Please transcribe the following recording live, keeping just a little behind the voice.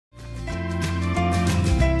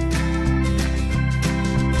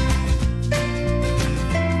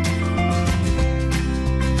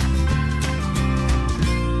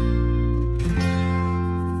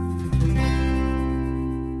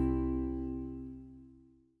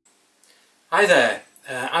Hi there,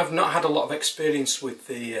 I've not had a lot of experience with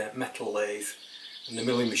the metal lathe and the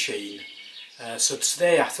milling machine, so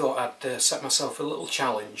today I thought I'd set myself a little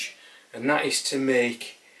challenge, and that is to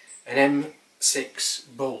make an M6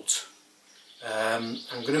 bolt. I'm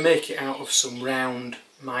going to make it out of some round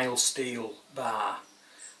mild steel bar.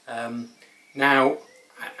 Now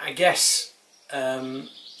I guess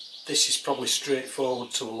this is probably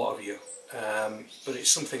straightforward to a lot of you, but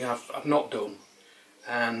it's something I've not done,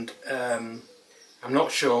 and I'm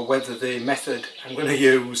not sure whether the method I'm going to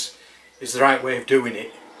use is the right way of doing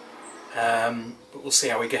it, but we'll see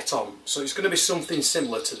how we get on. So it's going to be something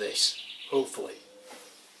similar to this, hopefully.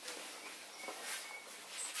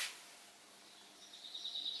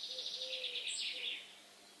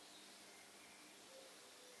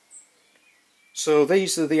 So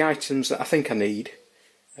these are the items that I think I need.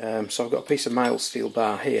 So I've got a piece of mild steel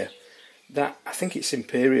bar here. That, I think it's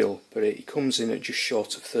imperial, but it comes in at just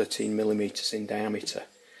short of 13mm in diameter,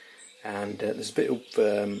 and there's a bit of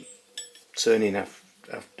turning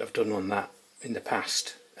I've done on that in the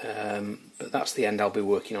past, but that's the end I'll be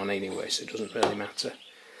working on anyway, so it doesn't really matter.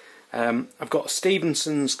 I've got a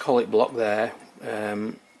Stevensons Collet block there,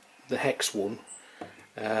 the hex one,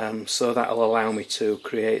 so that'll allow me to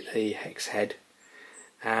create the hex head,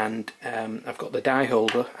 and I've got the die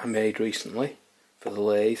holder I made recently for the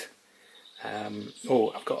lathe.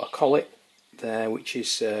 I've got a collet there which is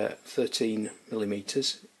 13mm,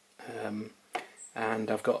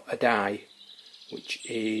 and I've got a die which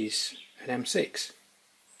is an M6.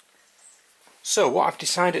 So what I've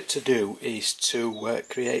decided to do is to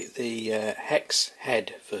create the hex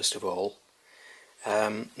head first of all.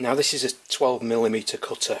 Now this is a 12mm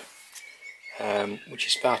cutter, which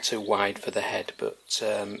is far too wide for the head, but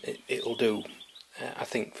it'll do, I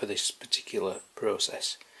think, for this particular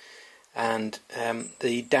process. And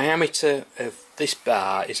the diameter of this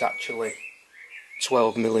bar is actually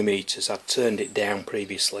 12mm. I've turned it down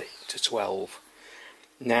previously to 12.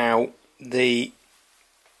 Now the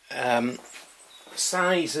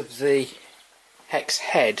size of the hex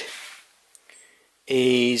head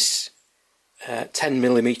is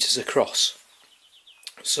 10mm across,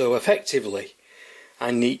 so effectively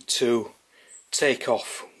I need to take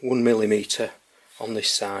off 1mm on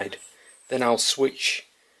this side, then I'll switch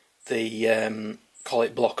the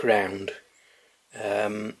collet block round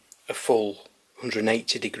a full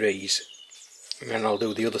 180 degrees, and then I'll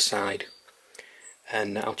do the other side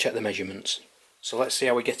and I'll check the measurements. So let's see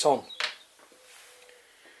how we get on.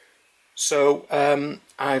 So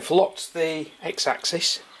I've locked the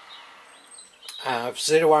x-axis, I've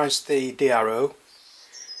zeroized the DRO,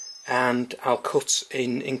 and I'll cut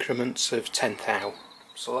in increments of 10 thou.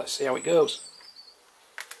 So let's see how it goes.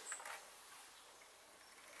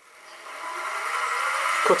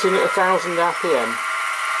 Cutting at 1000 RPM.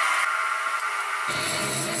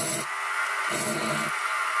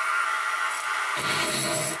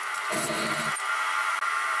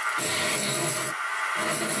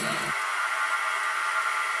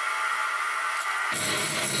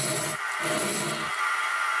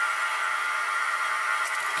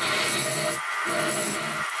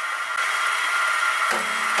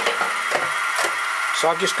 So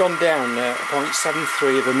I've just gone down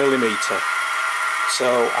 0.73 of a millimetre. So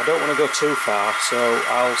I don't want to go too far, so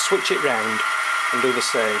I'll switch it round and do the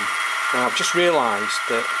same. Now I've just realised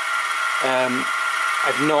that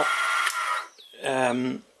I've not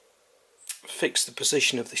fixed the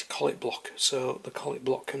position of this collet block, so the collet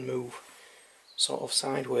block can move sort of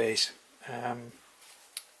sideways.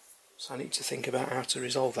 So I need to think about how to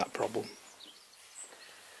resolve that problem.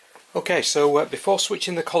 Okay, so before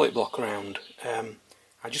switching the collet block around,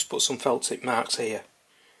 I just put some felt tip marks here.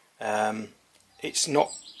 It's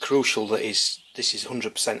not crucial that this is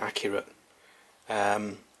 100% accurate,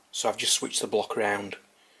 so I've just switched the block around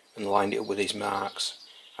and lined it up with these marks.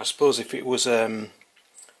 I suppose if it was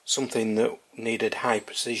something that needed high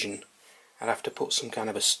precision, I'd have to put some kind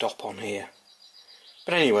of a stop on here.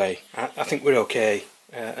 But anyway, I think we're okay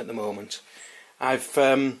at the moment. I've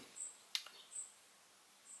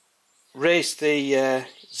raised the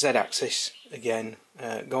Z-axis again,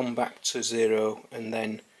 gone back to 0, and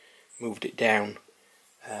then moved it down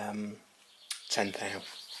 10 thou.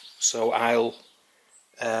 So I'll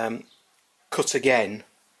cut again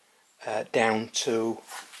down to,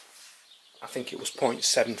 I think it was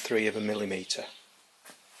 0.73 of a millimetre.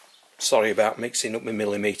 Sorry about mixing up my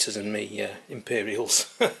millimetres and my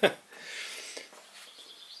imperials.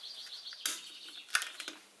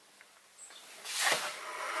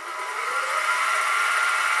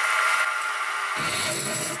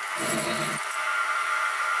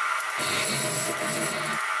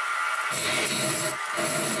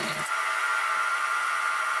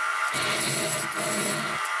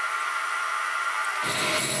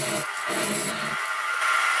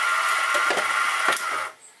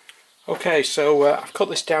 Okay, so I've cut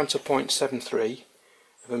this down to 0.73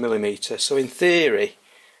 of a millimetre, so in theory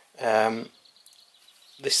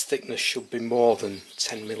this thickness should be more than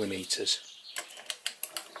 10 millimetres.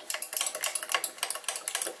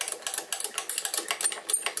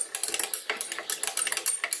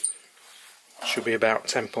 Should be about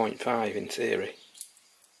 10.5 in theory.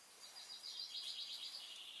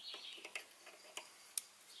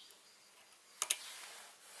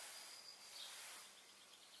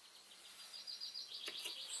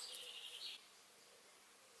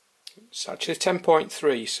 It's actually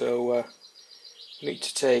 10.3, so I need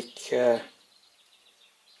to take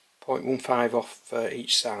 0.15 off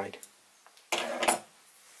each side.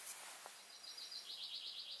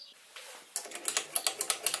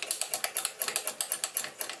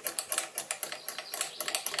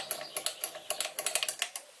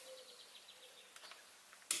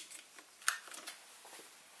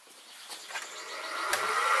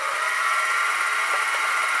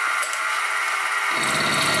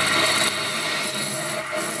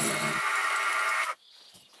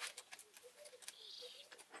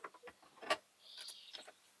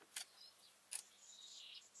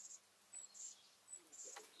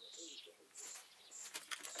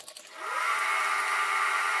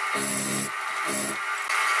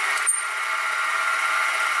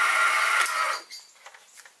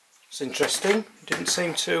 It's interesting, didn't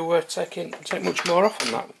seem to take much more off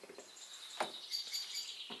on that.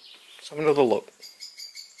 Let's have another look.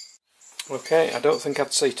 Okay, I don't think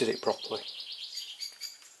I'd seated it properly.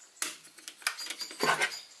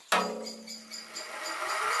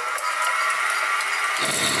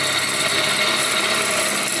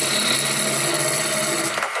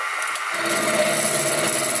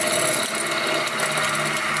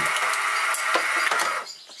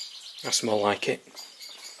 That's more like it.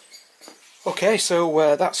 Okay,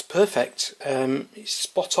 so that's perfect. It's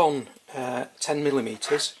spot on 10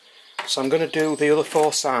 millimeters. So I'm going to do the other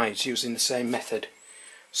four sides using the same method.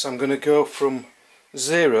 So I'm going to go from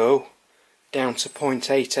 0 down to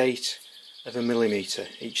 0.88 of a millimetre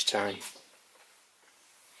each time.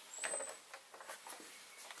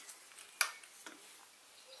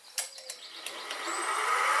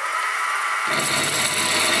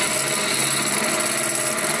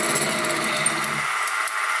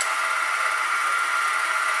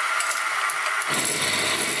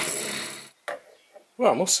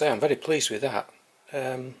 Well, I must say I'm very pleased with that.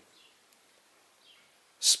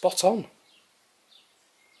 Spot on.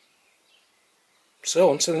 So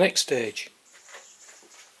on to the next stage.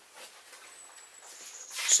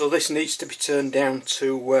 So this needs to be turned down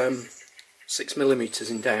to 6 millimeters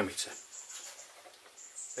in diameter.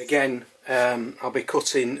 Again, I'll be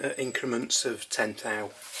cutting at increments of 10 thou,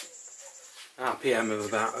 RPM of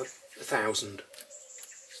about 1,000.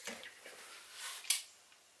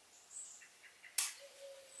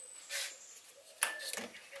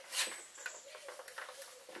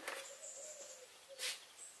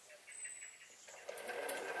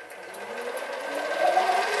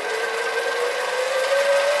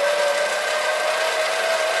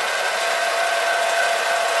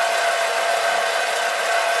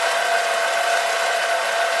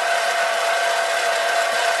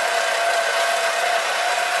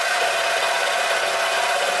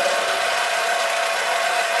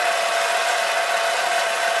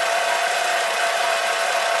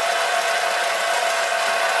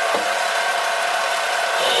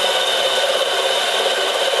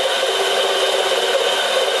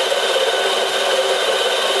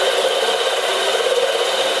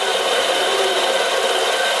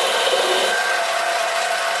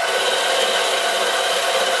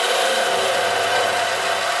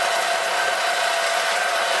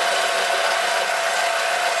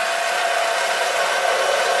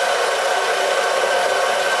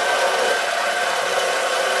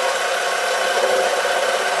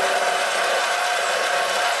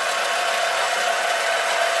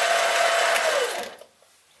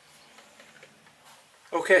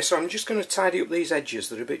 Okay, so I'm just going to tidy up these edges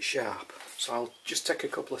that are a bit sharp, so I'll just take a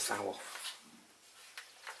couple of thou off.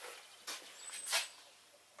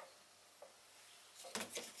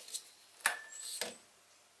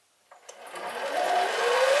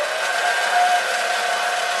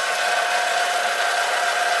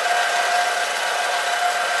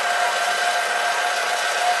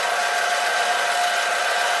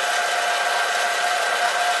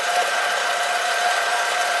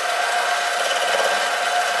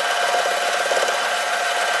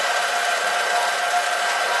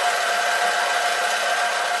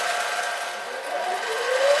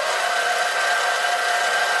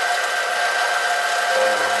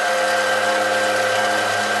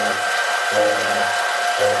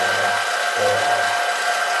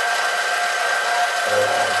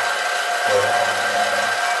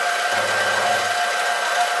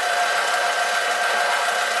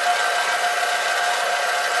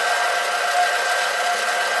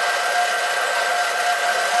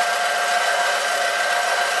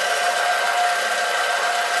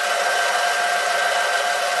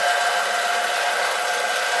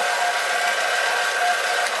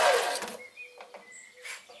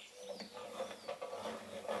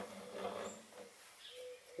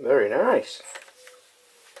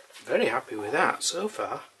 very happy with that so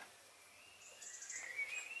far.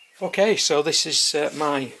 Okay, so this is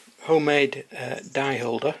my homemade die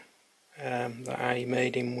holder that I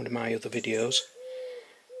made in one of my other videos,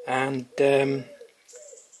 and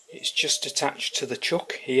it's just attached to the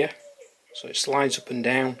chuck here, so it slides up and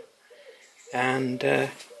down, and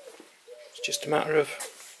it's just a matter of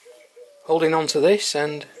holding on to this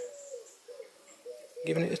and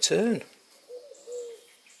giving it a turn.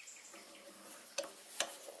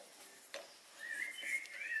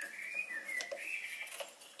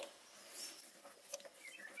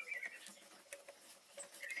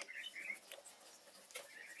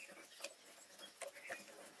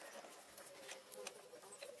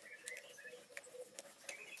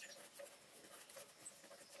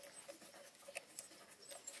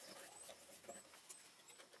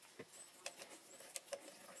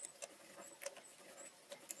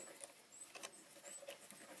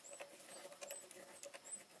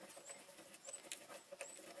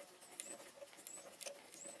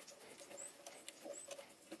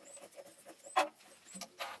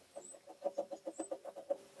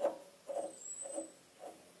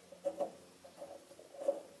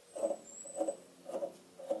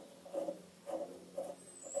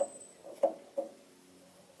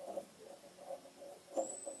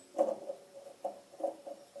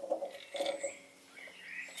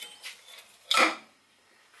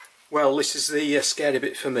 Well, this is the scary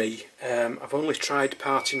bit for me. I've only tried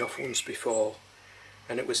parting off once before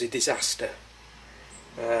and it was a disaster.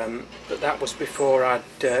 But that was before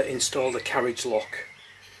I'd installed the carriage lock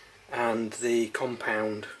and the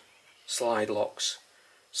compound slide locks.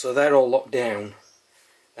 So they're all locked down.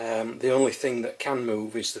 The only thing that can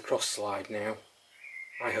move is the cross slide now,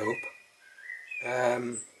 I hope.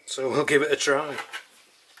 So we'll give it a try.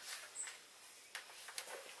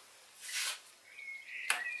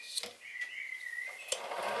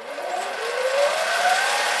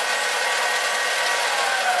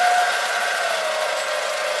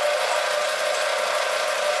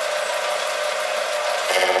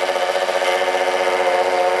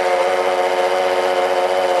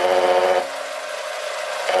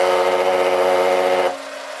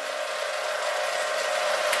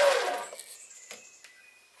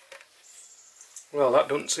 Well, that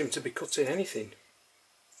doesn't seem to be cutting anything.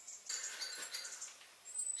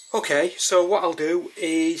 Okay, so what I'll do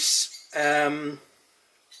is I'll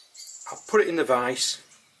put it in the vise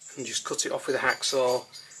and just cut it off with a hacksaw,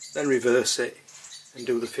 then reverse it and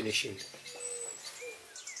do the finishing.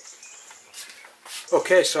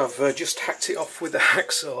 Okay, so I've just hacked it off with the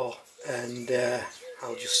hacksaw and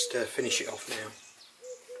I'll just finish it off now.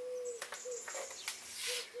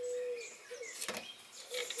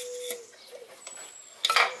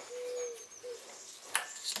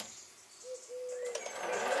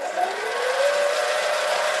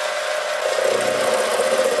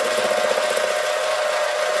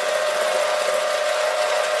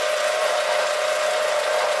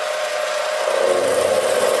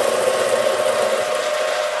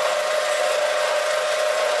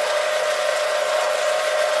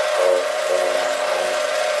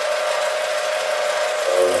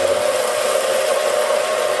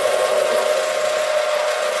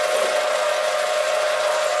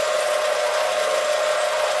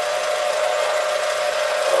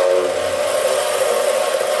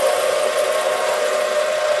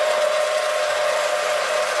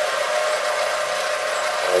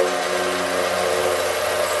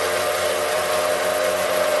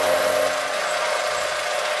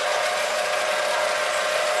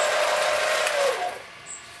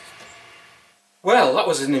 Well, that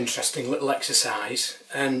was an interesting little exercise,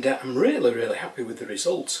 and I'm really happy with the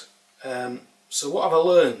result. So what have I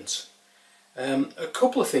learned? A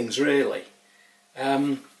couple of things really.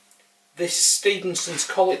 This Stevensons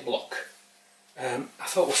Collet block I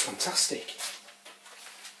thought was fantastic.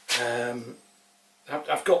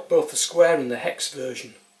 I've got both the square and the hex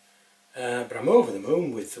version, but I'm over the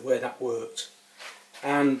moon with the way that worked.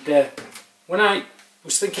 And when I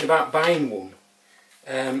was thinking about buying one,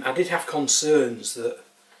 I did have concerns that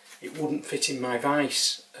it wouldn't fit in my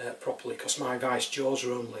vise properly, because my vise jaws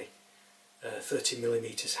are only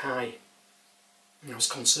 30mm high. And I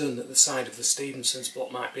was concerned that the side of the Stevensons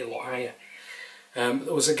block might be a lot higher.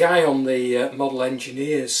 There was a guy on the Model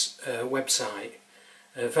Engineers website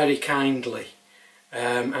very kindly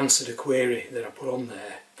answered a query that I put on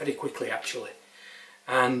there, very quickly actually,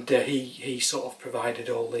 and he sort of provided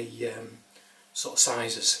all the sort of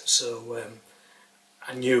sizes, so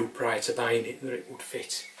I knew prior to buying it that it would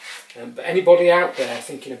fit. But anybody out there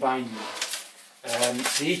thinking of buying one,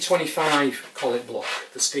 the E25 Collet block,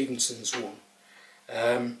 the Stevensons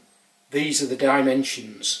one, these are the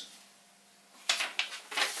dimensions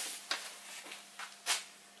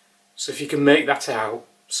So if you can make that out,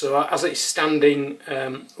 so as it's standing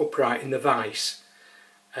upright in the vise,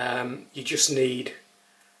 you just need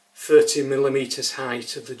 30mm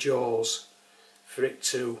height of the jaws for it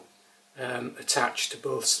to attach to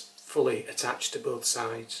both, fully attach to both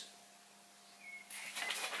sides.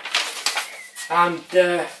 And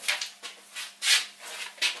the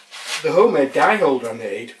homemade die holder I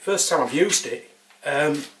made, first time I've used it,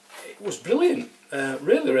 it was brilliant.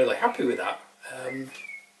 Really happy with that.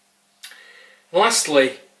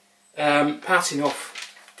 Lastly, parting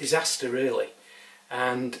off disaster really,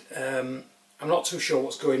 and I'm not too sure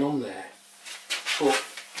what's going on there, but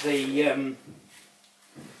the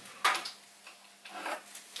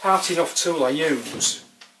parting off tool I use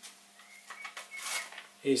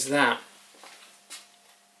is that.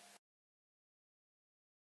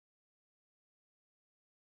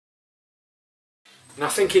 And I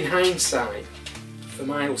think in hindsight, for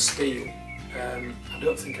mild steel, I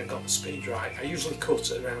don't think I got the speed right. I usually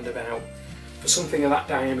cut at around about, for something of that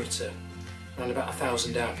diameter, around about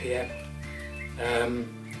 1000 RPM.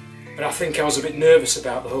 But I think I was a bit nervous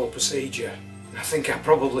about the whole procedure. I think I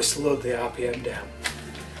probably slowed the RPM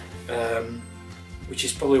down, which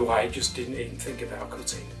is probably why I just didn't even think about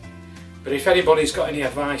cutting. But if anybody's got any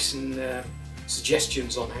advice and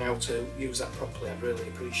suggestions on how to use that properly, I'd really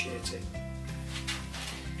appreciate it.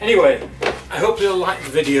 Anyway, I hope you'll like the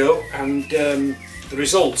video and the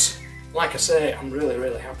results. Like I say, I'm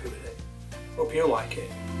really happy with it. Hope you like it.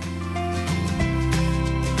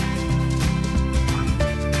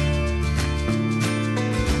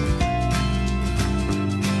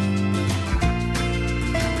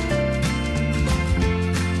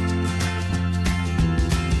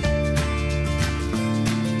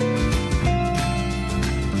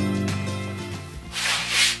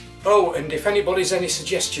 Oh, and if anybody's any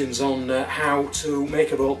suggestions on how to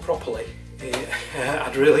make a bolt properly,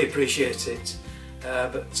 I'd really appreciate it.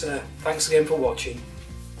 But thanks again for watching.